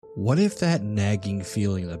What if that nagging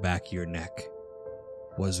feeling in the back of your neck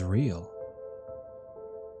was real?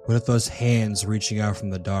 What if those hands reaching out from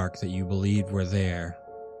the dark that you believed were there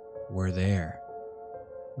were there?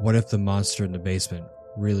 What if the monster in the basement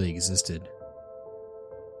really existed?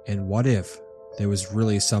 And what if there was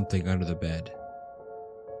really something under the bed?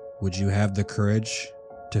 Would you have the courage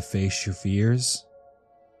to face your fears?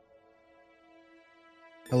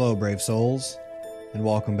 Hello, brave souls, and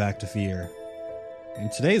welcome back to Fear. In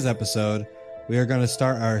today's episode, we are going to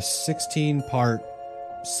start our 16-part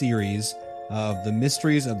series of The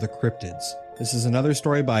Mysteries of the Cryptids. This is another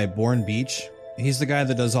story by Born Beach. He's the guy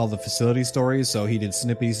that does all the facility stories, so he did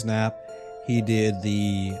Snippy Snap, he did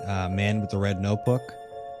the Man with the Red Notebook.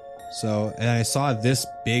 And I saw this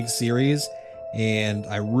big series, and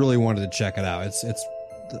I really wanted to check it out.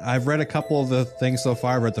 I've read a couple of the things so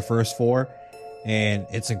far. I've read the first 4, and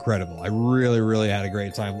it's incredible. I really had a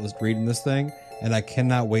great time reading this thing, and I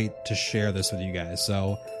cannot wait to share this with you guys.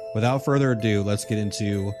 So, without further ado, let's get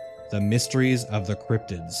into The Mysteries of the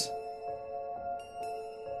Cryptids.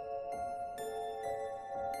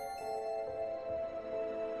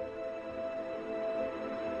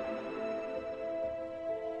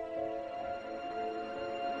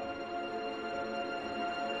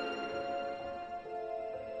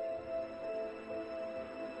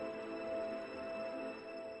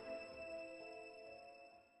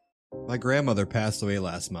 My grandmother passed away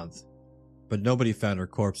last month, but nobody found her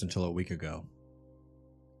corpse until a week ago.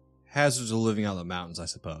 Hazards of living out in the mountains, I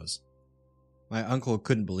suppose. My uncle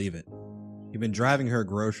couldn't believe it. He'd been driving her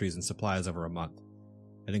groceries and supplies over a month,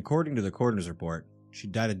 and according to the coroner's report, she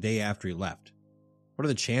died a day after he left. What are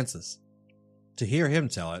the chances? To hear him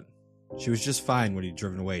tell it, she was just fine when he'd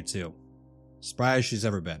driven away too. Spry as she's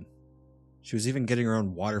ever been. She was even getting her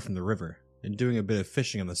own water from the river and doing a bit of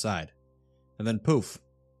fishing on the side. And then poof,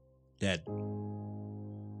 dead.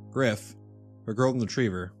 Griff, her golden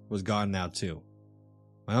retriever, was gone now too.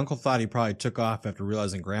 My uncle thought he probably took off after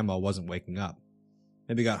realizing Grandma wasn't waking up.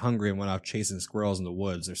 Maybe got hungry and went off chasing squirrels in the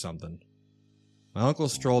woods or something. My uncle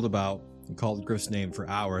strolled about and called Griff's name for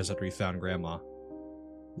hours after he found Grandma,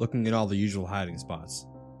 looking at all the usual hiding spots,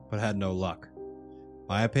 but had no luck.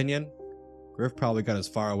 My opinion, Griff probably got as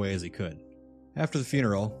far away as he could. After the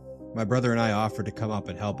funeral, my brother and I offered to come up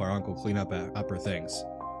and help our uncle clean up her things.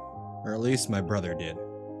 Or at least my brother did,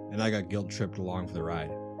 and I got guilt-tripped along for the ride.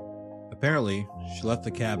 Apparently, she left the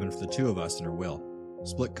cabin for the 2 of us in her will,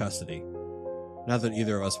 split custody. Not that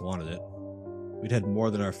either of us wanted it. We'd had more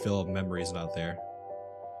than our fill of memories out there.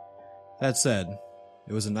 That said,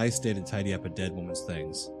 it was a nice day to tidy up a dead woman's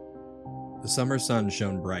things. The summer sun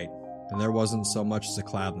shone bright, and there wasn't so much as a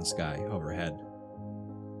cloud in the sky overhead.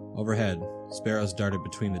 Overhead, sparrows darted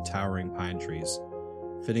between the towering pine trees,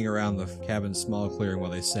 fitting around the cabin's small clearing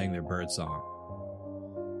while they sang their bird song.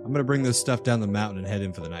 "I'm gonna bring this stuff down the mountain and head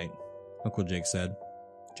in for the night," Uncle Jake said,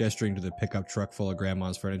 gesturing to the pickup truck full of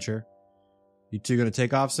Grandma's furniture. "You two gonna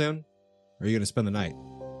take off soon? Or are you gonna spend the night?"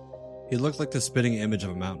 He looked like the spitting image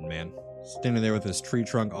of a mountain man, standing there with his tree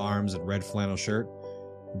trunk arms and red flannel shirt.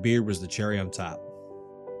 The beard was the cherry on top.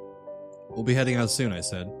 "We'll be heading out soon," I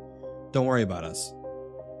said. "Don't worry about us.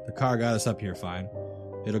 The car got us up here fine.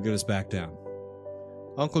 It'll get us back down."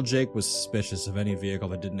 Uncle Jake was suspicious of any vehicle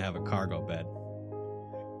that didn't have a cargo bed.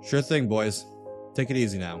 "Sure thing, boys. Take it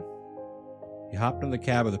easy now." He hopped in the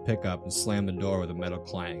cab of the pickup and slammed the door with a metal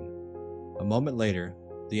clang. A moment later,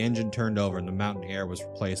 the engine turned over and the mountain air was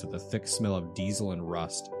replaced with a thick smell of diesel and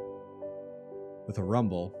rust. With a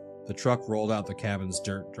rumble, the truck rolled out the cabin's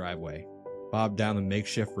dirt driveway, bobbed down the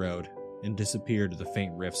makeshift road, and disappeared to the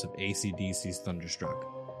faint riffs of AC/DC's Thunderstruck.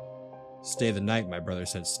 "Stay the night," my brother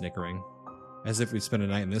said, snickering. As if we'd spend a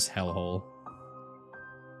night in this hellhole.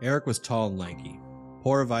 Eric was tall and lanky,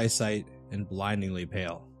 poor of eyesight, and blindingly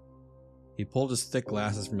pale. He pulled his thick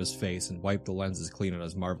glasses from his face and wiped the lenses clean on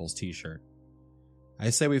his Marvel's t-shirt.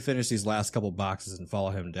 I say we finish these last couple boxes and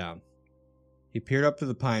follow him down. He peered up through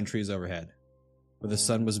the pine trees overhead, where the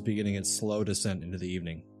sun was beginning its slow descent into the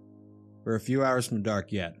evening. We're a few hours from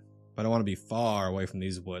dark yet, but I want to be far away from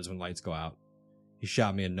these woods when lights go out. He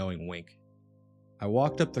shot me a knowing wink. I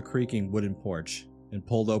walked up the creaking wooden porch and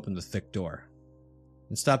pulled open the thick door.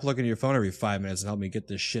 "And stop looking at your phone every 5 minutes and help me get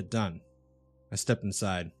this shit done." I stepped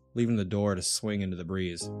inside, leaving the door to swing into the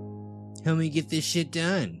breeze. "Help me get this shit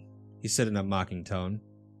done," he said in a mocking tone,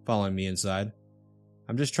 following me inside.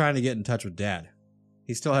 "I'm just trying to get in touch with Dad.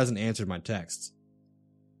 He still hasn't answered my texts."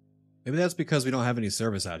 "Maybe that's because we don't have any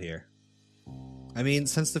service out here." "I mean,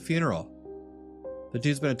 since the funeral. The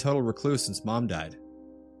dude's been a total recluse since Mom died."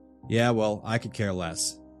 "Yeah, well, I could care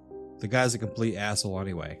less. The guy's a complete asshole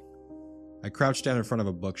anyway." I crouched down in front of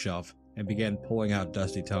a bookshelf and began pulling out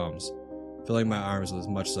dusty tomes, filling my arms with as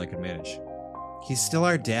much as I could manage. He's still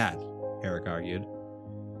our dad, Eric argued.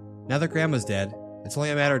 Now that Grandma's dead, it's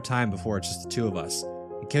only a matter of time before it's just the two of us.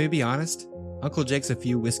 And can we be honest? Uncle Jake's a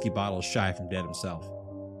few whiskey bottles shy from dead himself.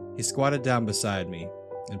 He squatted down beside me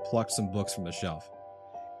and plucked some books from the shelf.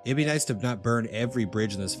 It'd be nice to not burn every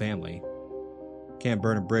bridge in this family. Can't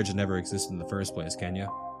burn a bridge that never existed in the first place, can you?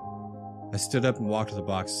 I stood up and walked to the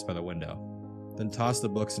boxes by the window, then tossed the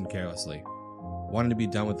books in carelessly, wanting to be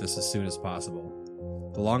done with this as soon as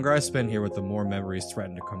possible. The longer I spend here with, the more memories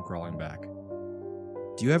threaten to come crawling back.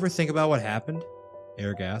 Do you ever think about what happened?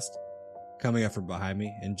 Eric asked, coming up from behind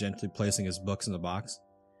me and gently placing his books in the box.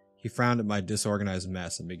 He frowned at my disorganized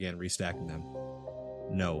mess and began restacking them.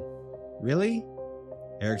 No. Really?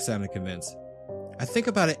 Eric sounded convinced. I think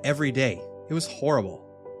about it every day. It was horrible.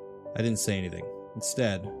 I didn't say anything.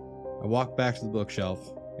 Instead, I walked back to the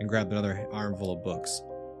bookshelf and grabbed another armful of books,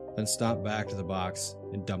 then stomped back to the box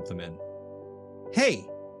and dumped them in. Hey,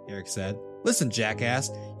 Eric said. Listen,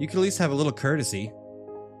 jackass, you could at least have a little courtesy.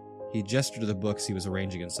 He gestured to the books he was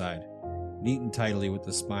arranging inside, neat and tidily with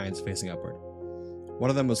the spines facing upward. One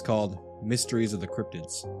of them was called Mysteries of the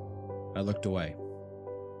Cryptids. I looked away.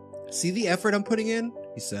 See the effort I'm putting in?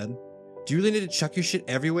 He said. Do you really need to chuck your shit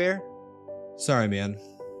everywhere? Sorry, man.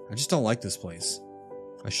 I just don't like this place.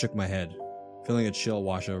 I shook my head, feeling a chill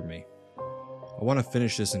wash over me. I want to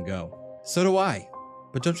finish this and go. So do I.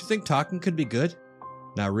 But don't you think talking could be good?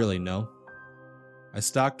 Not really, no. I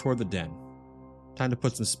stalked toward the den. Time to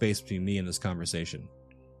put some space between me and this conversation.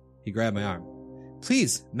 He grabbed my arm.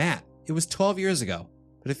 Please, Matt, it was 12 years ago,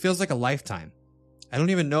 but it feels like a lifetime. I don't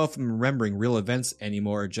even know if I'm remembering real events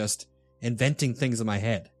anymore or just inventing things in my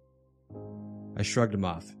head. I shrugged him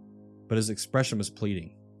off, but his expression was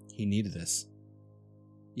pleading. He needed this.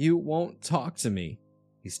 You won't talk to me,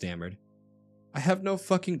 he stammered. I have no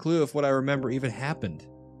fucking clue if what I remember even happened.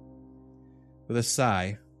 With a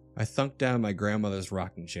sigh, I thunked down in my grandmother's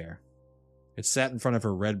rocking chair. It sat in front of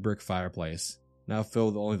her red brick fireplace, now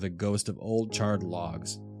filled with only the ghost of old charred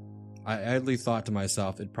logs. I idly thought to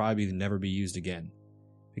myself it'd probably never be used again,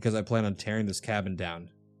 because I planned on tearing this cabin down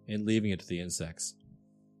and leaving it to the insects.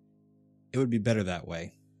 It would be better that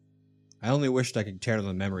way. I only wished I could tear down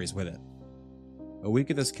the memories with it. A week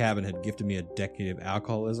at this cabin had gifted me a decade of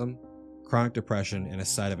alcoholism, chronic depression, and a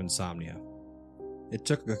side of insomnia. It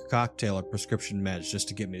took a cocktail of prescription meds just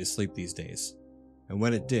to get me to sleep these days, and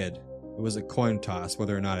when it did, it was a coin toss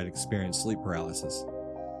whether or not I'd experienced sleep paralysis.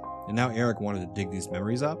 And now Eric wanted to dig these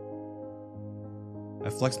memories up? I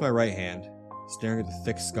flexed my right hand, staring at the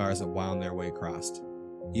thick scars that wound their way across.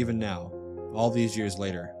 Even now, all these years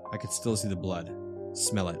later, I could still see the blood,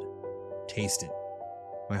 smell it, taste it.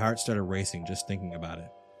 My heart started racing just thinking about it,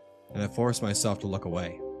 and I forced myself to look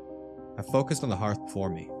away. I focused on the hearth before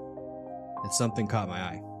me, and something caught my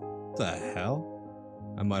eye. What the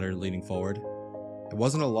hell? I muttered, leaning forward. It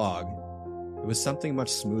wasn't a log. It was something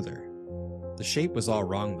much smoother. The shape was all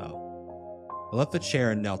wrong, though. I left the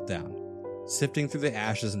chair and knelt down, sifting through the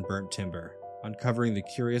ashes and burnt timber, uncovering the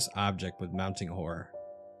curious object with mounting horror.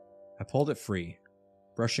 I pulled it free,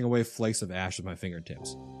 brushing away flakes of ash with my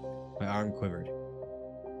fingertips. My arm quivered.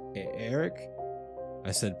 Eric?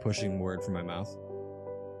 I said, pushing a word from my mouth.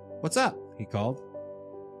 What's up? He called.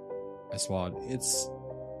 I swallowed. Is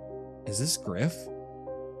this Griff?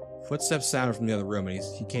 Footsteps sounded from the other room, and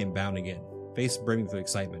he came bounding in, face brimming with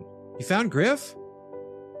excitement. You found Griff?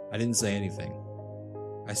 I didn't say anything.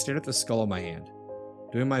 I stared at the skull in my hand,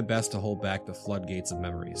 doing my best to hold back the floodgates of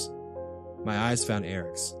memories. My eyes found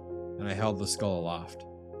Eric's, and I held the skull aloft.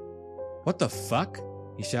 What the fuck?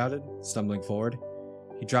 He shouted, stumbling forward.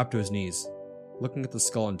 He dropped to his knees, looking at the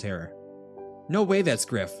skull in terror. No way that's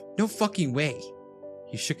Griff. No fucking way.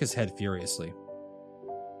 He shook his head furiously.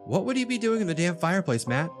 What would he be doing in the damn fireplace,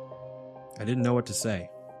 Matt? I didn't know what to say.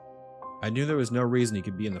 I knew there was no reason he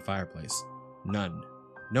could be in the fireplace. None.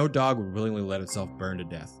 No dog would willingly let itself burn to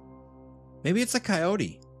death. Maybe it's a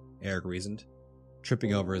coyote, Eric reasoned,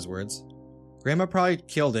 tripping over his words. Grandma probably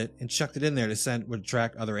killed it and chucked it in there to scent would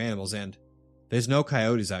attract other animals, and there's no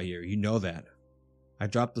coyotes out here, you know that. I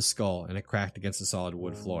dropped the skull and it cracked against the solid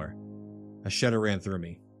wood floor. A shudder ran through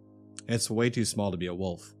me, and it's way too small to be a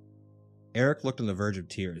wolf. Eric looked on the verge of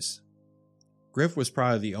tears. Griff was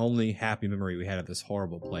probably the only happy memory we had of this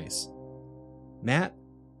horrible place. Matt,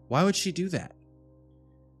 why would she do that?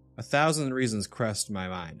 1,000 reasons crossed my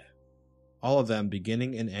mind, all of them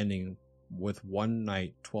beginning and ending with one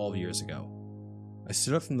night 12 years ago. I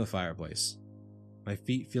stood up from the fireplace, my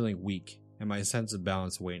feet feeling weak and my sense of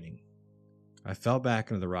balance waning. I fell back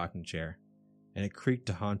into the rocking chair, and it creaked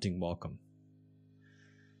a haunting welcome.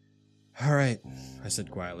 All right, I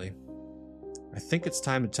said quietly. I think it's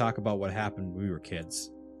time to talk about what happened when we were kids.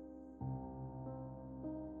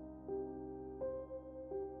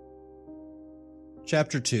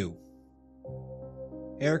 Chapter 2.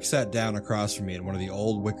 Eric sat down across from me in one of the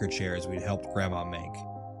old wicker chairs we'd helped Grandma make.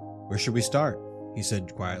 "Where should we start?" he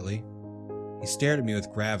said quietly. He stared at me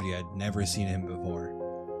with gravity I'd never seen him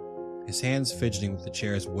before, his hands fidgeting with the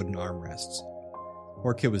chair's wooden armrests.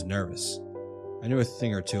 Poor kid was nervous. I knew a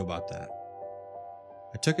thing or two about that.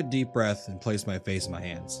 I took a deep breath and placed my face in my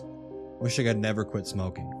hands, wishing I'd never quit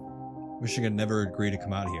smoking, wishing I'd never agreed to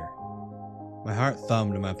come out here. My heart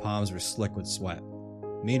thumbed and my palms were slick with sweat.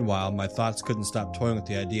 Meanwhile, my thoughts couldn't stop toying with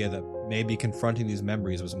the idea that maybe confronting these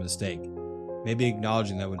memories was a mistake, maybe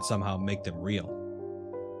acknowledging that would somehow make them real.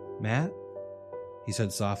 "Matt?" he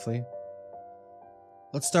said softly.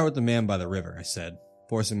 "Let's start with the man by the river," I said,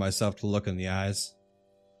 forcing myself to look in the eyes.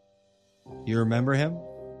 "You remember him?"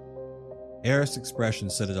 Eric's expression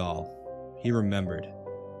said it all. He remembered.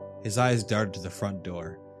 His eyes darted to the front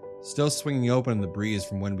door, still swinging open in the breeze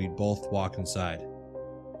from when we'd both walked inside.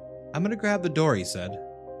 "I'm gonna grab the door," he said.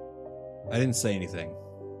 I didn't say anything,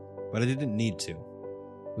 but I didn't need to.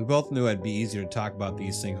 We both knew it'd be easier to talk about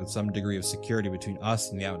these things with some degree of security between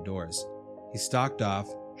us and the outdoors. He stalked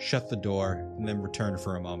off, shut the door, and then returned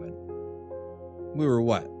for a moment. "We were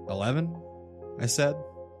what, 11? I said.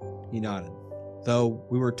 He nodded. Though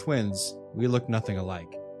we were twins, we looked nothing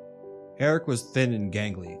alike. Eric was thin and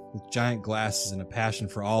gangly, with giant glasses and a passion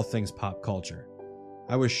for all things pop culture.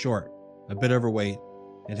 I was short, a bit overweight,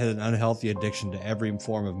 and had an unhealthy addiction to every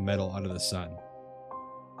form of metal under the sun.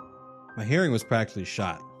 My hearing was practically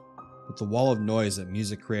shot, but the wall of noise that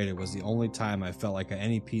music created was the only time I felt like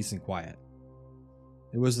any peace and quiet.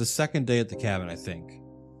 It was the second day at the cabin, I think.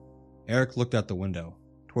 Eric looked out the window,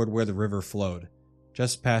 toward where the river flowed,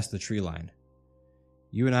 just past the tree line.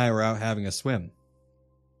 "You and I were out having a swim."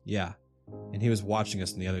 "Yeah, and he was watching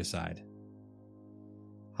us on the other side."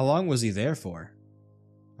 "How long was he there for?"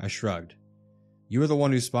 I shrugged. "You were the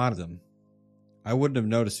one who spotted him. I wouldn't have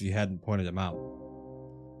noticed if you hadn't pointed him out."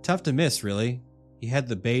 "Tough to miss, really. He had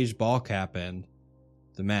the beige ball cap and..."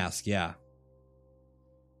 "The mask, yeah."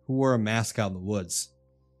 "Who wore a mask out in the woods?"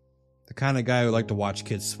 "The kind of guy who liked to watch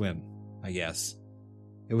kids swim, I guess.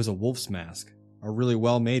 It was a wolf's mask, a really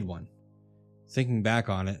well-made one. Thinking back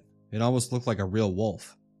on it, it almost looked like a real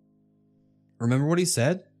wolf." "Remember what he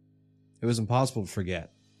said?" It was impossible to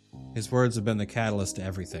forget. His words had been the catalyst to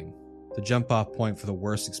everything, the jump-off point for the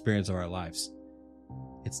worst experience of our lives.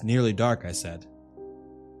 "It's nearly dark," I said.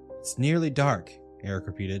 "It's nearly dark," Eric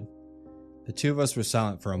repeated. The two of us were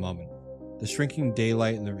silent for a moment, the shrinking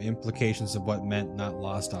daylight and the implications of what meant not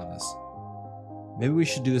lost on us. "Maybe we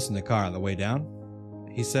should do this in the car on the way down?"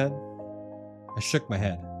 he said. I shook my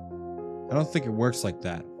head. "I don't think it works like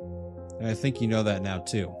that, and I think you know that now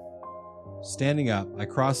too." Standing up, I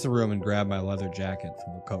crossed the room and grabbed my leather jacket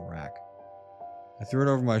from the coat rack. I threw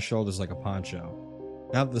it over my shoulders like a poncho.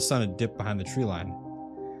 Now that the sun had dipped behind the tree line,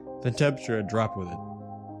 the temperature had dropped with it.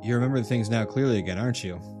 "You remember the things now clearly again, aren't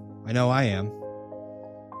you?" "I know I am."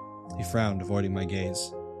 He frowned, avoiding my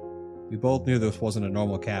gaze. We both knew this wasn't a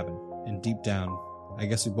normal cabin, and deep down, I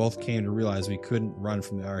guess we both came to realize we couldn't run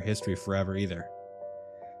from our history forever either.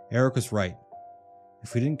 Eric was right.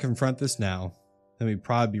 If we didn't confront this now, then we'd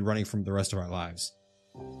probably be running from the rest of our lives.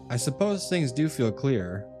 "I suppose things do feel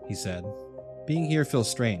clearer," he said. "Being here feels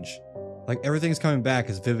strange, like everything's coming back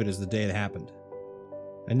as vivid as the day it happened."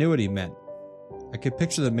 I knew what he meant. I could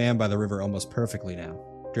picture the man by the river almost perfectly now.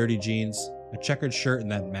 Dirty jeans, a checkered shirt,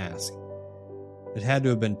 and that mask. It had to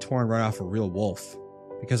have been torn right off a real wolf,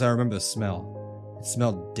 because I remember the smell. It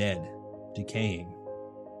smelled dead, decaying.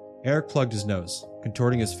 Eric plugged his nose,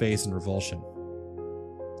 contorting his face in revulsion.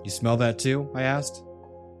 "You smell that too?" I asked.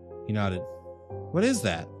 He nodded. "What is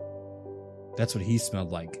that?" That's what he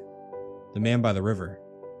smelled like. The man by the river.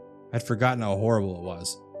 I'd forgotten how horrible it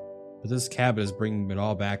was, but this cabin is bringing it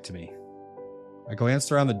all back to me. I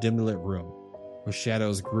glanced around the dimly lit room, where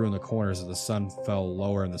shadows grew in the corners as the sun fell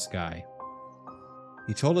lower in the sky.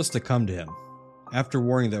 "He told us to come to him, after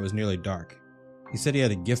warning that it was nearly dark. He said he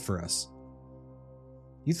had a gift for us."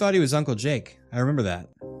 "You thought he was Uncle Jake, I remember that."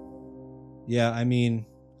 "Yeah, I mean,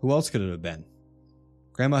 who else could it have been?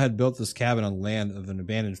 Grandma had built this cabin on land of an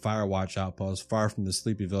abandoned fire watch outpost far from the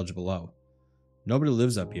sleepy village below. Nobody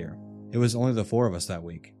lives up here. It was only the four of us that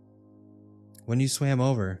week." "When you swam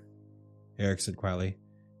over," Eric said quietly,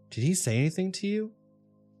 "did he say anything to you?"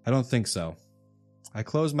 "I don't think so." I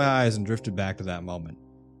closed my eyes and drifted back to that moment,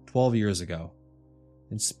 12 years ago.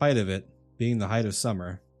 In spite of it, being the height of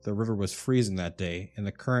summer, the river was freezing that day, and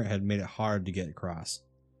the current had made it hard to get across.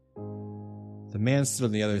 The man stood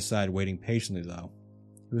on the other side waiting patiently, though.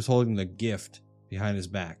 He was holding the gift behind his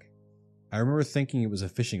back. I remember thinking it was a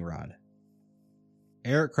fishing rod.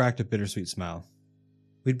 Eric cracked a bittersweet smile.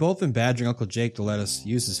 We'd both been badgering Uncle Jake to let us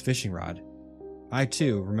use his fishing rod. I,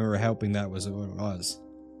 too, remember hoping that was what it was.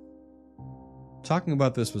 Talking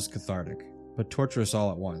about this was cathartic, but torturous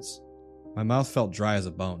all at once. My mouth felt dry as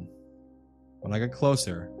a bone. When I got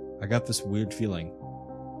closer, I got this weird feeling,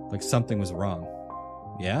 like something was wrong.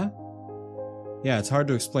 Yeah? Yeah, it's hard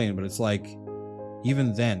to explain, but it's like,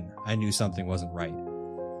 even then, I knew something wasn't right.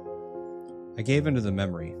 I gave into the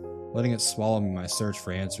memory, letting it swallow me in my search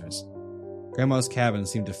for answers. Grandma's cabin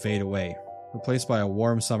seemed to fade away, replaced by a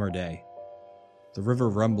warm summer day. The river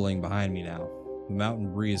rumbling behind me now, the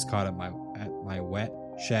mountain breeze caught at my wet,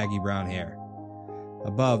 shaggy brown hair.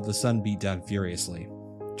 Above, the sun beat down furiously,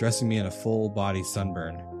 dressing me in a full-body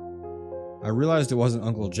sunburn. I realized it wasn't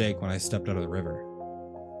Uncle Jake when I stepped out of the river.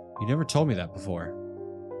 You never told me that before.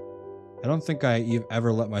 I don't think I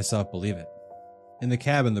ever let myself believe it. In the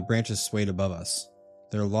cabin, the branches swayed above us,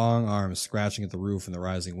 their long arms scratching at the roof in the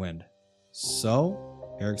rising wind.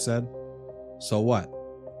 So? Eric said. So what?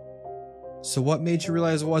 So what made you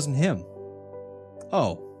realize it wasn't him?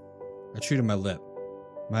 Oh. I treated my lip,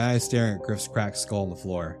 my eyes staring at Griff's cracked skull on the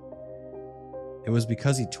floor. It was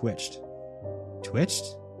because he twitched. Twitched?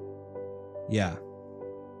 Yeah,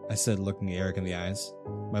 I said, looking Eric in the eyes.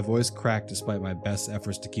 My voice cracked despite my best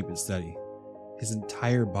efforts to keep it steady. His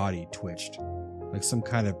entire body twitched, like some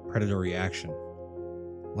kind of predatory action.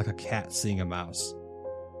 Like a cat seeing a mouse.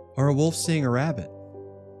 Or a wolf seeing a rabbit.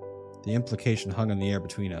 The implication hung in the air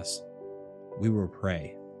between us. We were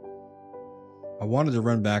prey. I wanted to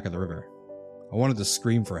run back in the river. I wanted to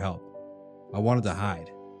scream for help. I wanted to hide.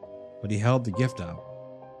 But he held the gift out.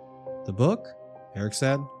 The book? Eric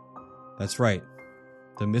said. That's right.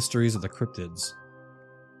 The Mysteries of the Cryptids.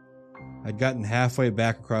 I'd gotten halfway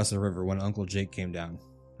back across the river when Uncle Jake came down.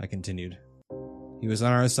 I continued. He was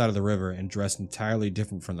on our side of the river and dressed entirely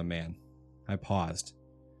different from the man. I paused,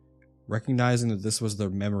 recognizing that this was the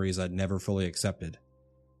memories I'd never fully accepted.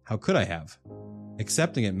 How could I have?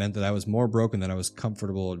 Accepting it meant that I was more broken than I was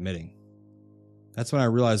comfortable admitting. That's when I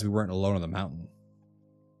realized we weren't alone on the mountain.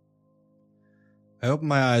 I opened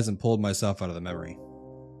my eyes and pulled myself out of the memory.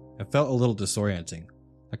 It felt a little disorienting,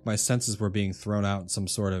 like my senses were being thrown out in some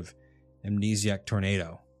sort of amnesiac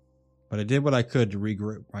tornado. But I did what I could to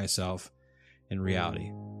regroup myself in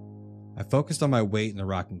reality. I focused on my weight in the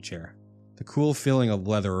rocking chair, the cool feeling of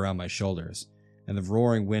leather around my shoulders, and the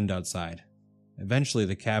roaring wind outside. Eventually,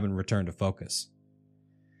 the cabin returned to focus.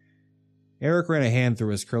 Eric ran a hand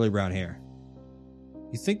through his curly brown hair.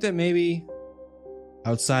 You think that maybe...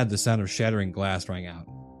 Outside, the sound of shattering glass rang out.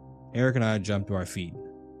 Eric and I jumped to our feet,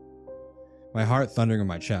 my heart thundering in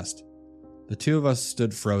my chest. The two of us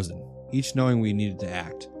stood frozen, each knowing we needed to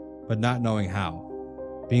act, but not knowing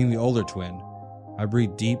how. Being the older twin, I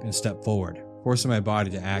breathed deep and stepped forward, forcing my body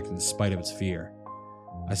to act in spite of its fear.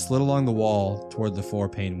 I slid along the wall toward the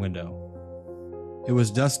 4-pane window. It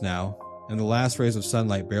was dusk now, and the last rays of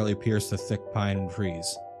sunlight barely pierced the thick pine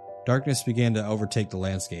trees. Darkness began to overtake the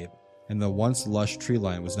landscape, and the once lush tree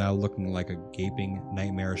line was now looking like a gaping,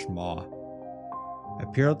 nightmarish maw. I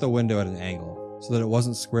peered out the window at an angle, so that it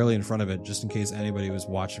wasn't squarely in front of it just in case anybody was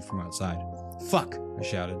watching from outside. Fuck! I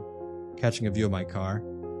shouted, catching a view of my car.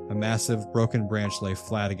 A massive, broken branch lay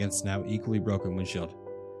flat against an now equally broken windshield.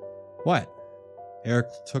 What? Eric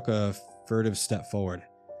took a furtive step forward.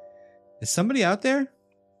 Is somebody out there?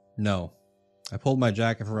 No. I pulled my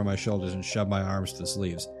jacket from around my shoulders and shoved my arms to the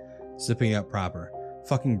sleeves, zipping it up proper.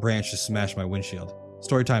 Fucking branch just smashed my windshield.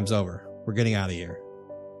 Story time's over. We're getting out of here.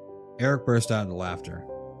 Eric burst out into laughter,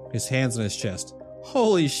 his hands on his chest.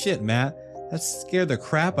 Holy shit, Matt. That scared the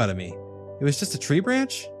crap out of me. It was just a tree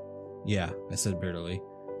branch? Yeah, I said bitterly,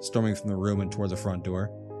 storming from the room and toward the front door.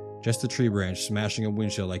 Just a tree branch smashing a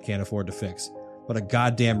windshield I can't afford to fix. What a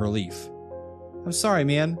goddamn relief. I'm sorry,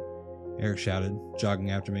 man, Eric shouted, jogging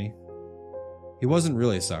after me. He wasn't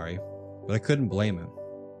really sorry, but I couldn't blame him.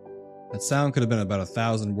 That sound could have been about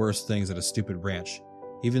 1,000 worse things at a stupid branch.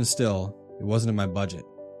 Even still, it wasn't in my budget.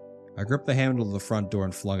 I gripped the handle of the front door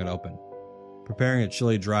and flung it open, preparing a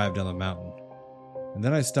chilly drive down the mountain. And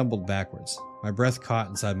then I stumbled backwards, my breath caught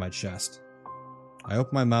inside my chest. I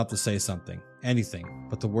opened my mouth to say something, anything,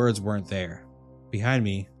 but the words weren't there. Behind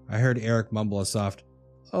me, I heard Eric mumble a soft,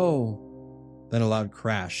 "Oh," then a loud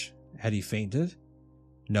crash. Had he fainted?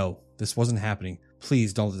 No, this wasn't happening.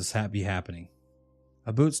 Please don't let this be happening.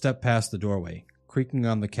 A boot stepped past the doorway, creaking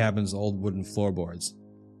on the cabin's old wooden floorboards.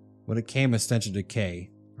 When it came a stench of decay,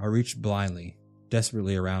 I reached blindly,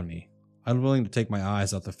 desperately around me, unwilling to take my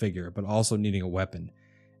eyes off the figure, but also needing a weapon.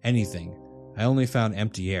 Anything. I only found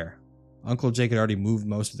empty air. Uncle Jake had already moved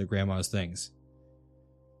most of the grandma's things.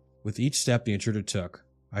 With each step the intruder took,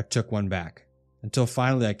 I took one back, until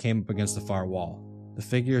finally I came up against the far wall. The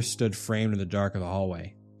figure stood framed in the dark of the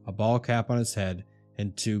hallway, a ball cap on his head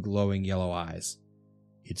and two glowing yellow eyes.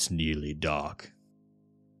 It's nearly dark.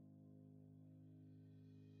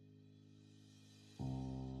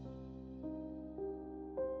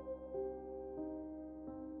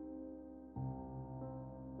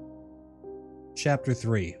 Chapter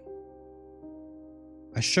 3.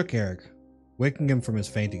 I shook Eric, waking him from his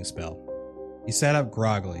fainting spell. He sat up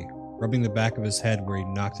groggily, rubbing the back of his head where he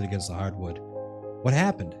knocked it against the hardwood. What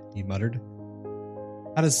happened? He muttered.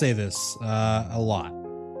 How to say this? A lot.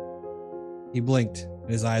 He blinked, and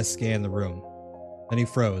his eyes scanned the room. Then he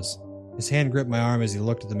froze. His hand gripped my arm as he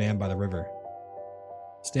looked at the man by the river.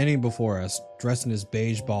 Standing before us, dressed in his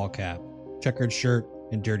beige ball cap, checkered shirt,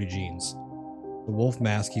 and dirty jeans. The wolf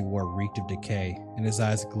mask he wore reeked of decay, and his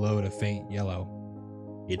eyes glowed a faint yellow.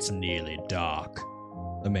 It's nearly dark,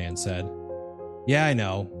 the man said. Yeah, I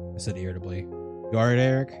know, I said irritably. You alright,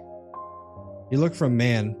 Eric? He looked from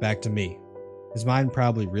man back to me, his mind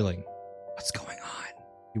probably reeling. What's going on?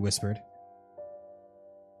 He whispered.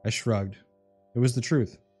 I shrugged. It was the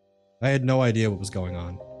truth. I had no idea what was going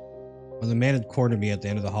on. When the man had cornered me at the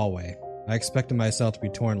end of the hallway, I expected myself to be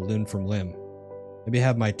torn limb from limb, maybe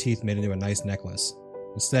have my teeth made into a nice necklace.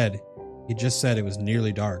 Instead, he just said it was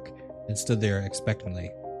nearly dark and stood there expectantly.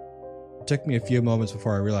 It took me a few moments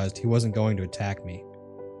before I realized he wasn't going to attack me,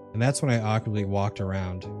 and that's when I awkwardly walked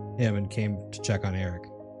around him and came to check on Eric.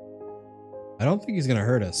 I don't think he's going to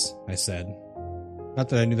hurt us, I said. Not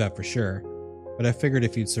that I knew that for sure, but I figured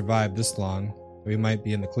if he'd survived this long, we might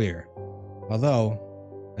be in the clear.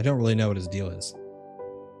 Although, I don't really know what his deal is.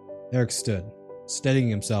 Eric stood, steadying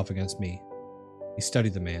himself against me. He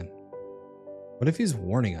studied the man. What if he's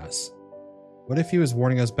warning us? What if he was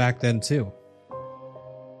warning us back then too?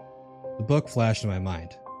 The book flashed in my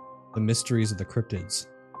mind. The Mysteries of the Cryptids.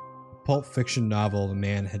 A pulp fiction novel the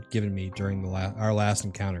man had given me during our last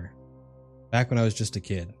encounter. Back when I was just a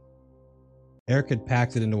kid. Eric had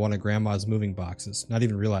packed it into one of Grandma's moving boxes, not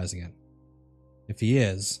even realizing it. If he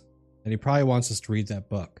is, then he probably wants us to read that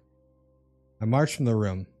book. I marched from the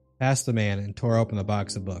room, past the man, and tore open the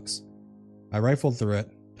box of books. I rifled through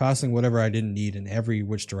it, tossing whatever I didn't need in every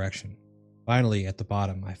which direction. Finally, at the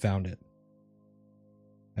bottom, I found it.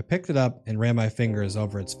 I picked it up and ran my fingers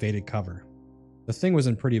over its faded cover. The thing was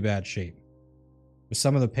in pretty bad shape, with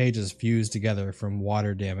some of the pages fused together from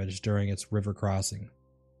water damage during its river crossing.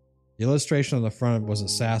 The illustration on the front was a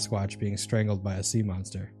Sasquatch being strangled by a sea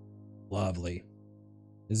monster. Lovely.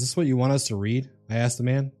 Is this what you want us to read? I asked the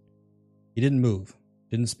man. He didn't move,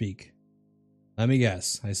 didn't speak. Let me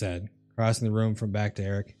guess, I said, crossing the room from back to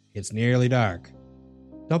Eric. It's nearly dark.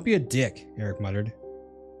 Don't be a dick, Eric muttered.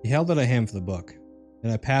 He held out a hand for the book,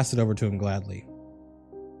 and I passed it over to him gladly.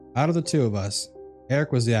 Out of the two of us,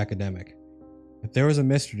 Eric was the academic. If there was a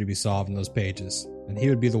mystery to be solved in those pages, then he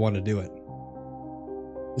would be the one to do it.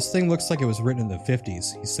 This thing looks like it was written in the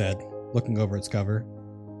 50s, he said, looking over its cover,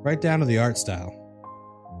 right down to the art style.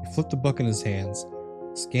 He flipped the book in his hands,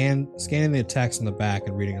 scanning the text on the back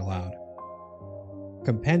and reading aloud.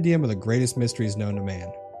 Compendium of the greatest mysteries known to man.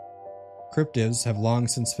 Cryptids have long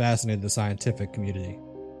since fascinated the scientific community.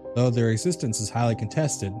 Though their existence is highly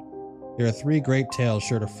contested, there are three great tales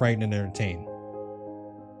sure to frighten and entertain.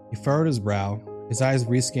 He furrowed his brow, his eyes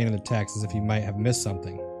rescanning the text as if he might have missed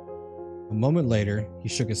something. A moment later, he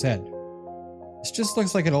shook his head. This just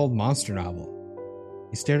looks like an old monster novel.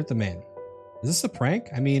 He stared at the man. Is this a prank?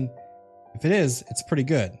 I mean, if it is, it's pretty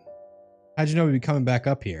good. How'd you know we'd be coming back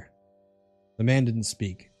up here? The man didn't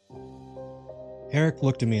speak. Eric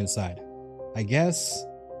looked at me and sighed. I guess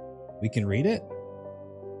we can read it?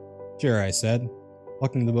 Sure, I said,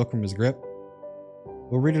 plucking the book from his grip.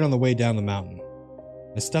 We'll read it on the way down the mountain.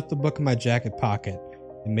 I stuffed the book in my jacket pocket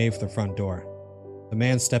and made for the front door. The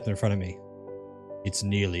man stepped in front of me. It's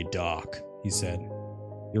nearly dark, he said.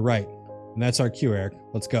 You're right, and that's our cue, Eric.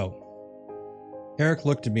 Let's go. Eric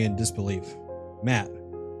looked at me in disbelief. Matt,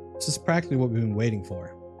 this is practically what we've been waiting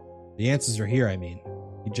for. The answers are here, I mean.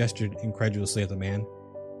 He gestured incredulously at the man.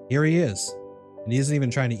 Here he is, and he isn't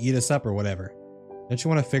even trying to eat us up or whatever. Don't you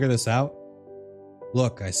want to figure this out?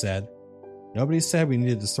 Look, I said. Nobody said we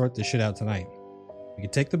needed to sort this shit out tonight. We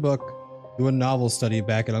could take the book, do a novel study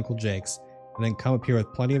back at Uncle Jake's, and then come up here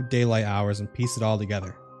with plenty of daylight hours and piece it all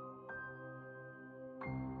together.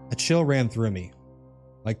 A chill ran through me,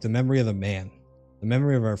 like the memory of the man. The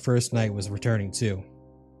memory of our first night was returning too,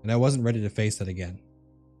 and I wasn't ready to face that again.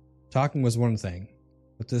 Talking was one thing,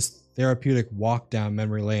 but this therapeutic walk down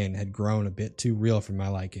memory lane had grown a bit too real for my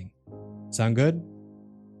liking. Sound good?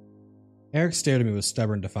 Eric stared at me with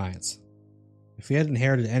stubborn defiance. If we had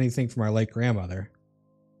inherited anything from our late grandmother,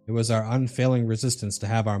 it was our unfailing resistance to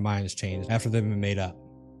have our minds changed after they've been made up.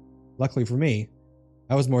 Luckily for me,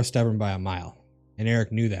 I was more stubborn by a mile, and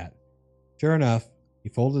Eric knew that. Sure enough, he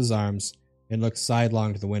folded his arms and looked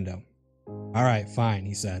sidelong to the window. All right, fine,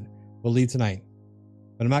 he said. We'll leave tonight.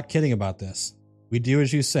 But I'm not kidding about this. We do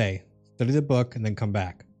as you say, study the book, and then come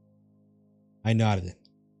back. I nodded,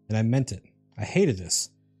 and I meant it. I hated this.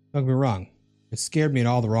 Don't get me wrong. It scared me in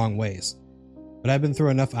all the wrong ways. But I've been through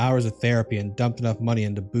enough hours of therapy and dumped enough money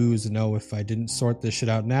into booze to know if I didn't sort this shit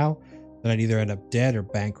out now, then I'd either end up dead or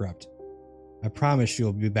bankrupt. I promise you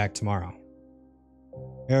will be back tomorrow.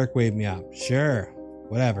 Eric waved me up. Sure,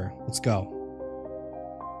 whatever, let's go.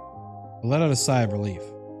 I let out a sigh of relief,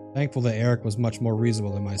 thankful that Eric was much more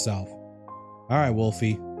reasonable than myself. Alright,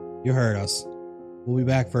 Wolfie, you heard us. We'll be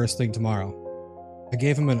back first thing tomorrow. I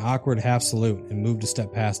gave him an awkward half salute and moved a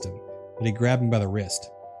step past him, but he grabbed me by the wrist.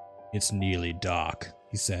 It's nearly dark,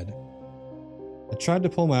 he said. I tried to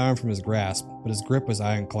pull my arm from his grasp, but his grip was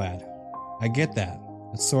ironclad. I get that.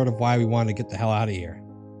 That's sort of why we wanted to get the hell out of here.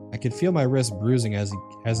 I could feel my wrist bruising as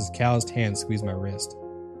his calloused hand squeezed my wrist.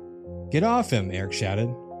 Get off him, Eric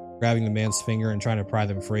shouted, grabbing the man's finger and trying to pry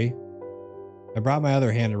them free. I brought my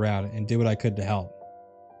other hand around and did what I could to help,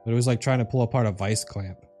 but it was like trying to pull apart a vice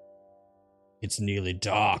clamp. It's nearly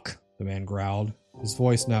dark, the man growled, his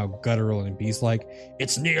voice now guttural and beast-like.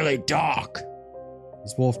 It's nearly dark!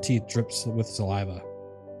 His wolf teeth dripped with saliva,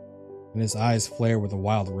 and his eyes flared with a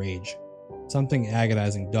wild rage. Something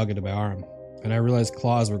agonizing dug into my arm, and I realized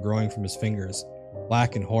claws were growing from his fingers,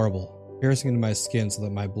 black and horrible, piercing into my skin so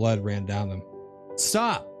that my blood ran down them.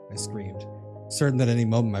 Stop! I screamed, certain that any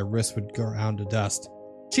moment my wrist would go ground to dust.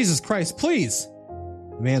 Jesus Christ, please!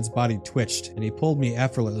 The man's body twitched, and he pulled me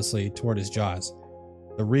effortlessly toward his jaws.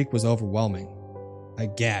 The reek was overwhelming. I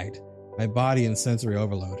gagged, my body in sensory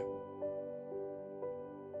overload.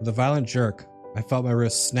 With a violent jerk, I felt my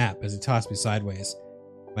wrist snap as he tossed me sideways.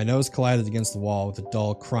 My nose collided against the wall with a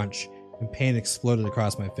dull crunch, and pain exploded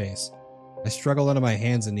across my face. I struggled onto my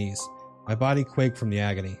hands and knees. My body quaked from the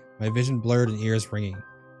agony, my vision blurred and ears ringing.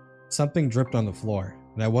 Something dripped on the floor,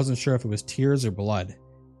 and I wasn't sure if it was tears or blood.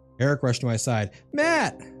 Eric rushed to my side.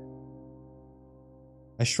 Matt!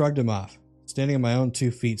 I shrugged him off, standing on my own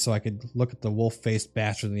 2 feet so I could look at the wolf-faced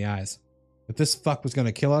bastard in the eyes. If this fuck was going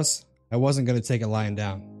to kill us, I wasn't going to take it lying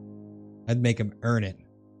down. I'd make him earn it.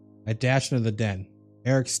 I dashed into the den,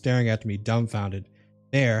 Eric staring at me dumbfounded.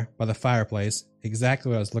 There, by the fireplace, exactly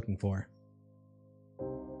what I was looking for.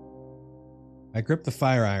 I gripped the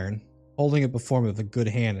fire iron, holding it before me with a good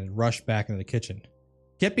hand, and rushed back into the kitchen.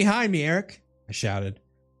 Get behind me, Eric! I shouted.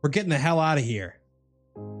 We're getting the hell out of here.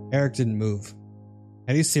 Eric didn't move.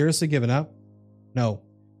 Had he seriously given up? No,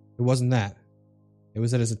 it wasn't that. It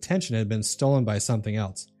was that his attention had been stolen by something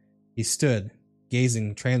else. He stood,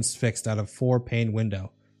 gazing transfixed out of a 4-pane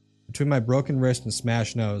window. Between my broken wrist and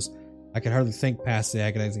smashed nose, I could hardly think past the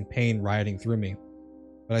agonizing pain rioting through me.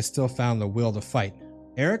 But I still found the will to fight.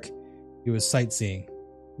 Eric? He was sightseeing.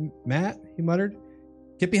 Matt? He muttered.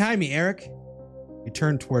 Get behind me, Eric! He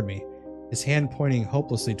turned toward me, his hand pointing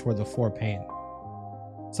hopelessly toward the 4-pane.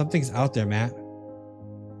 Something's out there, Matt.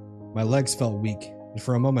 My legs felt weak, and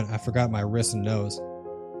for a moment I forgot my wrist and nose.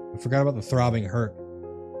 I forgot about the throbbing hurt.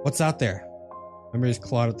 What's out there? Memories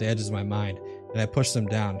clawed at the edges of my mind, and I pushed them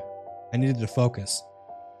down. I needed to focus.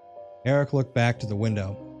 Eric looked back to the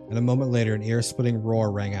window, and a moment later an ear-splitting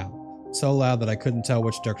roar rang out, so loud that I couldn't tell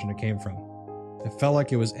which direction it came from. It felt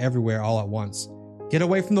like it was everywhere all at once. Get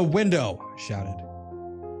away from the window! I shouted.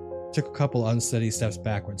 I took a couple unsteady steps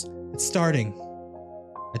backwards. It's starting!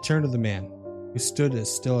 I turned to the man, who stood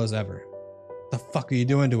as still as ever. What the fuck are you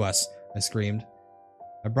doing to us? I screamed.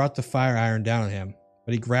 I brought the fire iron down on him,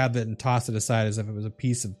 but he grabbed it and tossed it aside as if it was a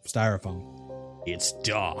piece of styrofoam. It's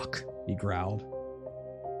dark, he growled.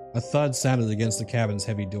 A thud sounded against the cabin's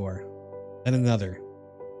heavy door. Then another.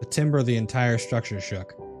 The timber of the entire structure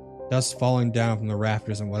shook, dust falling down from the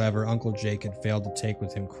rafters and whatever Uncle Jake had failed to take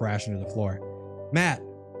with him crashing to the floor. Matt,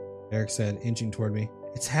 Eric said, inching toward me.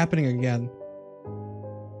 It's happening again.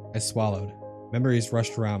 I swallowed. Memories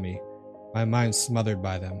rushed around me, my mind smothered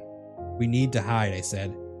by them. We need to hide, I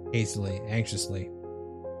said, hastily, anxiously.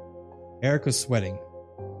 Eric was sweating.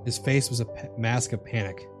 His face was a mask of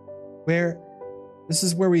panic. Where? This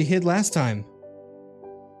is where we hid last time.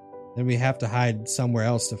 Then we have to hide somewhere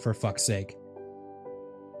else for fuck's sake.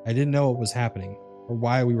 I didn't know what was happening, or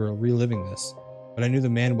why we were reliving this, but I knew the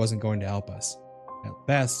man wasn't going to help us. At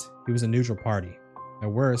best, he was a neutral party. At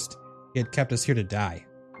worst, he had kept us here to die.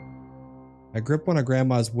 I gripped one of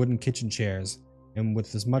Grandma's wooden kitchen chairs and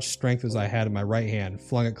with as much strength as I had in my right hand,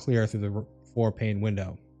 flung it clear through the four-pane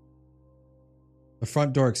window. The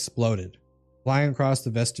front door exploded, flying across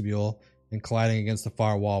the vestibule and colliding against the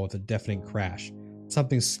far wall with a deafening crash.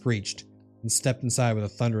 Something screeched and stepped inside with a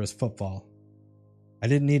thunderous footfall. I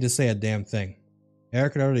didn't need to say a damn thing.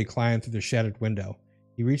 Eric had already climbed through the shattered window.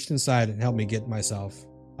 He reached inside and helped me get myself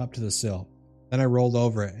up to the sill. Then I rolled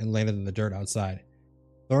over it and landed in the dirt outside.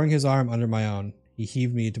 Throwing his arm under my own, he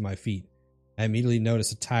heaved me to my feet. I immediately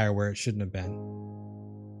noticed a tire where it shouldn't have been,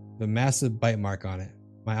 with a massive bite mark on it.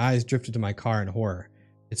 My eyes drifted to my car in horror.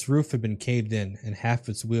 Its roof had been caved in, and half of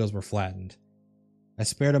its wheels were flattened. I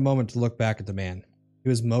spared a moment to look back at the man. He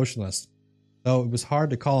was motionless, though it was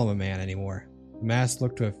hard to call him a man anymore. The mask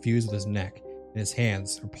looked to have fused with his neck, and his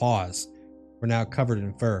hands, or paws, were now covered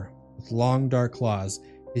in fur. With long, dark claws,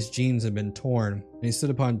 his jeans had been torn, and he stood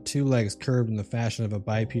upon two legs curved in the fashion of a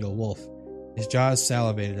bipedal wolf. His jaws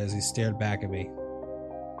salivated as he stared back at me.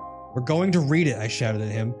 "We're going to read it," I shouted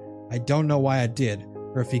at him. I don't know why I did,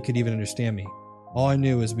 or if he could even understand me. All I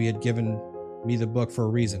knew was we had given me the book for a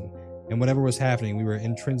reason, and whatever was happening, we were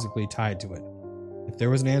intrinsically tied to it. If there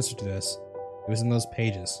was an answer to this, it was in those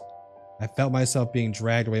pages. I felt myself being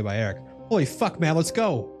dragged away by Eric. "Holy fuck, man, let's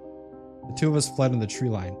go!" The two of us fled in the tree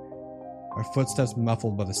line, our footsteps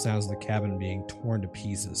muffled by the sounds of the cabin being torn to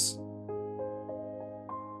pieces.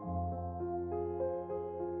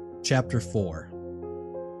 Chapter 4.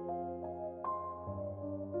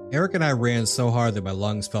 Eric and I ran so hard that my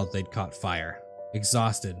lungs felt they'd caught fire.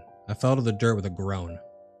 Exhausted, I fell to the dirt with a groan.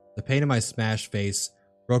 The pain in my smashed face,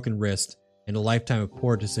 broken wrist, and a lifetime of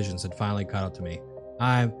poor decisions had finally caught up to me.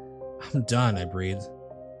 I'm done, I breathed.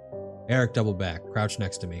 Eric doubled back, crouched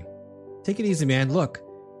next to me. "Take it easy, man. Look,"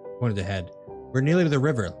 I pointed ahead. "We're nearly to the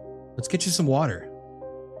river. Let's get you some water."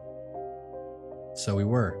 So we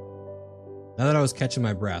were. Now that I was catching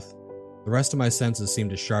my breath, the rest of my senses seemed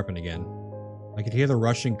to sharpen again. I could hear the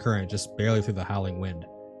rushing current just barely through the howling wind.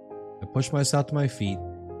 I pushed myself to my feet,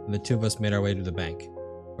 and the two of us made our way to the bank,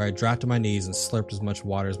 where I dropped to my knees and slurped as much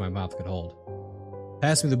water as my mouth could hold.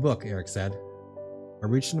 "Pass me the book," Eric said. I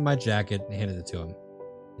reached into my jacket and handed it to him.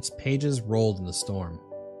 Its pages rolled in the storm.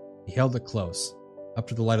 He held it close, up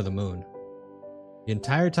to the light of the moon. "The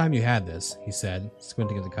entire time you had this," he said,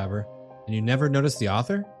 squinting at the cover, "and you never noticed the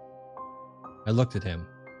author?" I looked at him,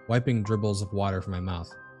 wiping dribbles of water from my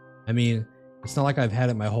mouth. "I mean, it's not like I've had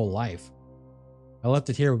it my whole life. I left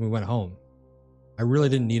it here when we went home. I really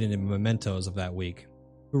didn't need any mementos of that week."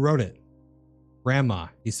 "Who wrote it?" "Grandma,"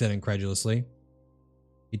 he said incredulously.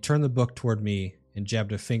 He turned the book toward me and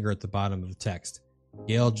jabbed a finger at the bottom of the text.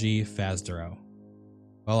 "Gail G. Fasdero."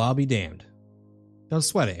 "Well, I'll be damned." "Don't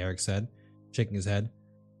sweat it," Eric said, shaking his head.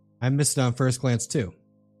 "I missed it on first glance too."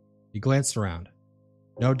 He glanced around,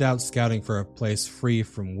 no doubt scouting for a place free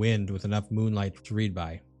from wind with enough moonlight to read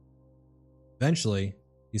by. Eventually,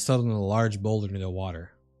 he settled on a large boulder near the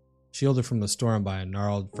water, shielded from the storm by a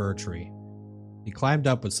gnarled fir tree. He climbed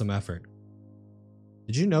up with some effort.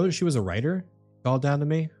 "Did you know that she was a writer?" He called down to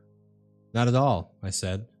me. "Not at all," I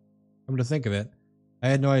said. Come to think of it, I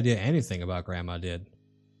had no idea anything about Grandma did.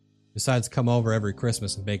 Besides come over every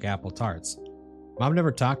Christmas and bake apple tarts. Mom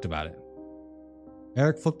never talked about it.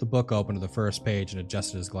 Eric flipped the book open to the first page and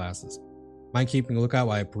adjusted his glasses. "Mind keeping a lookout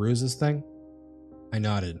while I peruse this thing?" I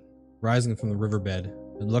nodded, rising from the riverbed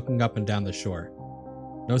and looking up and down the shore.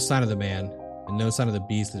 No sign of the man, and no sign of the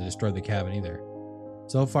beast that destroyed the cabin either.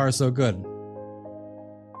 So far, so good.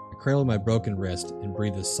 I cradled my broken wrist and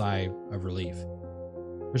breathed a sigh of relief,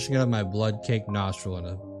 pushing out my blood-caked nostril in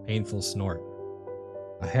a painful snort.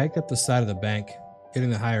 I hiked up the side of the bank,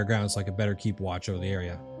 getting the higher ground so I could better keep watch over the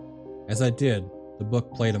area. As I did, the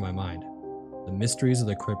book played in my mind. The Mysteries of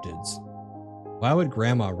the Cryptids. Why would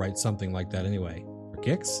Grandma write something like that anyway? For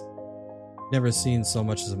kicks? Never seen so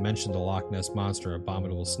much as a mention of the Loch Ness Monster or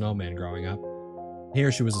Abominable Snowman growing up.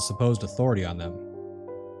 Here she was a supposed authority on them.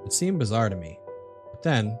 It seemed bizarre to me. But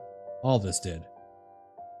then, all this did.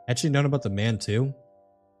 Had she known about the man too?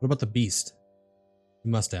 What about the beast? She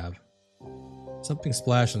must have. Something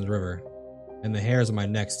splashed in the river, and the hairs on my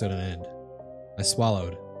neck stood on end. I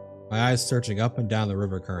swallowed, my eyes searching up and down the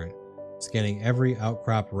river current, scanning every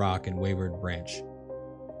outcropped rock and wayward branch.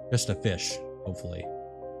 Just a fish, hopefully.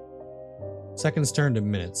 Seconds turned to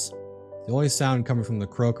minutes, the only sound coming from the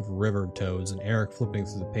croak of river toads and Eric flipping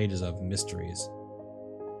through the pages of Mysteries.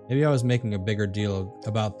 Maybe I was making a bigger deal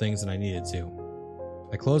about things than I needed to.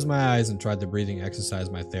 I closed my eyes and tried the breathing exercise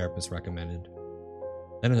my therapist recommended.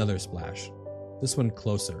 Then another splash, this one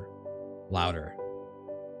closer, louder.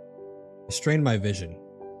 I strained my vision.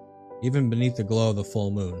 Even beneath the glow of the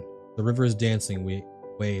full moon, the river's dancing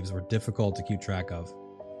waves were difficult to keep track of.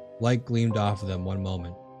 Light gleamed off of them one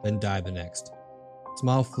moment, then died the next.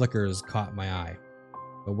 Small flickers caught my eye,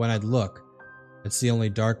 but when I'd look, I'd see only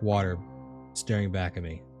dark water staring back at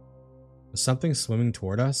me. Was something swimming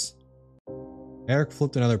toward us? Eric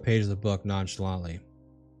flipped another page of the book nonchalantly,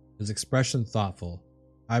 his expression thoughtful,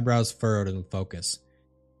 eyebrows furrowed in focus.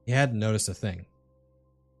 He hadn't noticed a thing.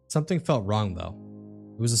 Something felt wrong, though.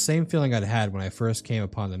 It was the same feeling I'd had when I first came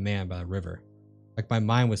upon the man by the river, like my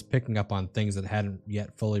mind was picking up on things that hadn't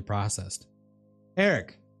yet fully processed.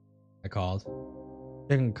 "Eric," I called,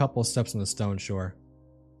 taking a couple of steps on the stone shore.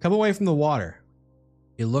 "Come away from the water."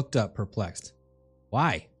 He looked up, perplexed.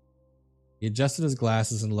 "Why?" He adjusted his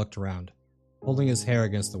glasses and looked around, holding his hair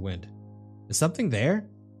against the wind. "Is something there?"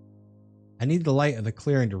 "I need the light of the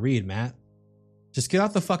clearing to read, Matt." "Just get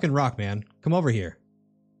off the fucking rock, man. Come over here."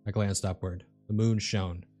 I glanced upward. The moon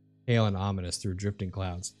shone, pale and ominous through drifting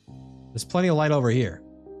clouds. "There's plenty of light over here."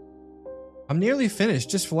 "I'm nearly finished.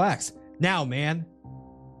 Just relax. Now, man."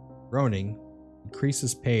 Groaning, he creased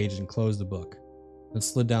his page and closed the book, then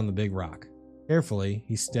slid down the big rock. Carefully,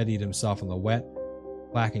 he steadied himself on the wet,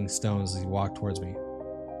 clacking stones as he walked towards me.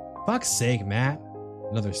 "Fuck's sake, Matt."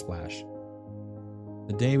 Another splash.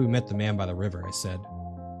 "The day we met the man by the river," I said,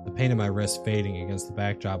 the pain in my wrist fading against the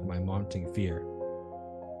backdrop of my mounting fear.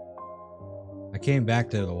 "I came back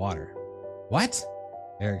to the water." "What?"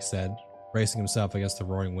 Eric said, bracing himself against the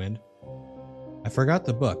roaring wind. "I forgot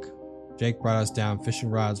the book. Jake brought us down fishing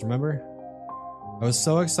rods, remember? I was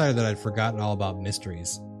so excited that I'd forgotten all about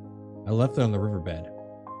mysteries. I left it on the riverbed.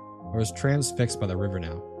 I was transfixed by the river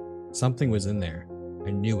now. Something was in there.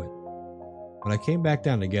 I knew it. When I came back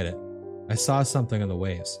down to get it, I saw something on the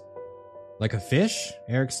waves." "Like a fish?"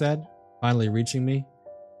 Eric said, finally reaching me.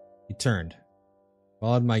 He turned,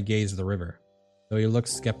 followed my gaze to the river, though he looked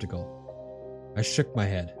skeptical. I shook my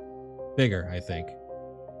head. "Bigger, I think."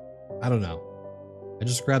 "I don't know." I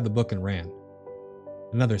just grabbed the book and ran.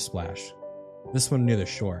 Another splash, this one near the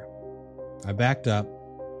shore. I backed up,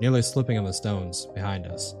 nearly slipping on the stones behind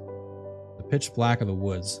us. The pitch black of the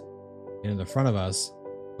woods, and in the front of us,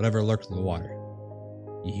 whatever lurked in the water.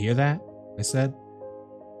 "You hear that?" I said.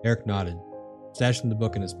 Eric nodded, stashing the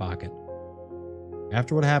book in his pocket.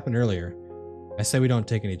 "After what happened earlier, I say we don't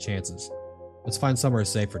take any chances. Let's find somewhere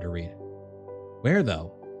safer to read." "Where,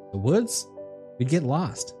 though? The woods? We'd get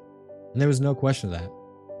lost." And there was no question of that.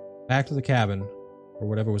 Back to the cabin, or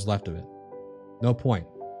whatever was left of it. No point.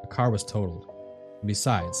 The car was totaled. And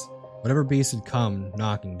besides, whatever beast had come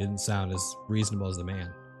knocking didn't sound as reasonable as the man.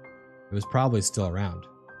 It was probably still around.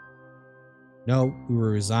 No, we were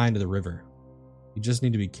resigned to the river. We just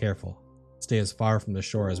need to be careful. Stay as far from the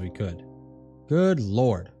shore as we could. "Good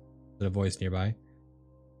Lord," said a voice nearby.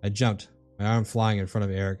 I jumped, my arm flying in front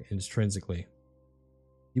of Eric intrinsically.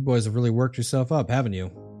 "You boys have really worked yourself up, haven't you?"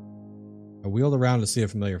 I wheeled around to see a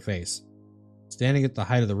familiar face. Standing at the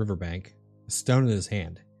height of the riverbank, a stone in his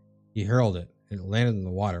hand, he hurled it and it landed in the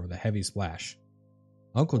water with a heavy splash.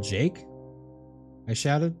 "Uncle Jake?" I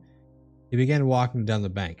shouted. He began walking down the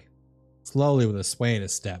bank, slowly with a sway in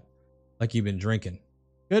his step, like he'd been drinking.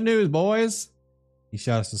 "Good news, boys!" He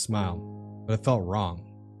shot us a smile, but it felt wrong,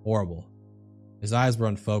 horrible. His eyes were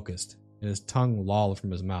unfocused, and his tongue lolled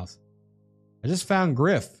from his mouth. "I just found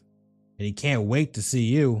Griff, and he can't wait to see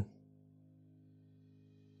you."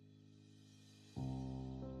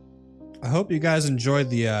 I hope you guys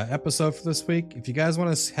enjoyed the episode for this week. If you guys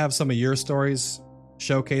want to have some of your stories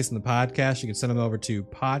showcased in the podcast, you can send them over to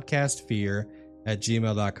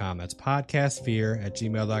podcastfear@gmail.com. That's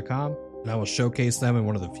podcastfear@gmail.com, and I will showcase them in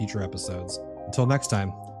one of the future episodes. Until next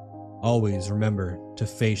time, always remember to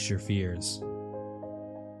face your fears.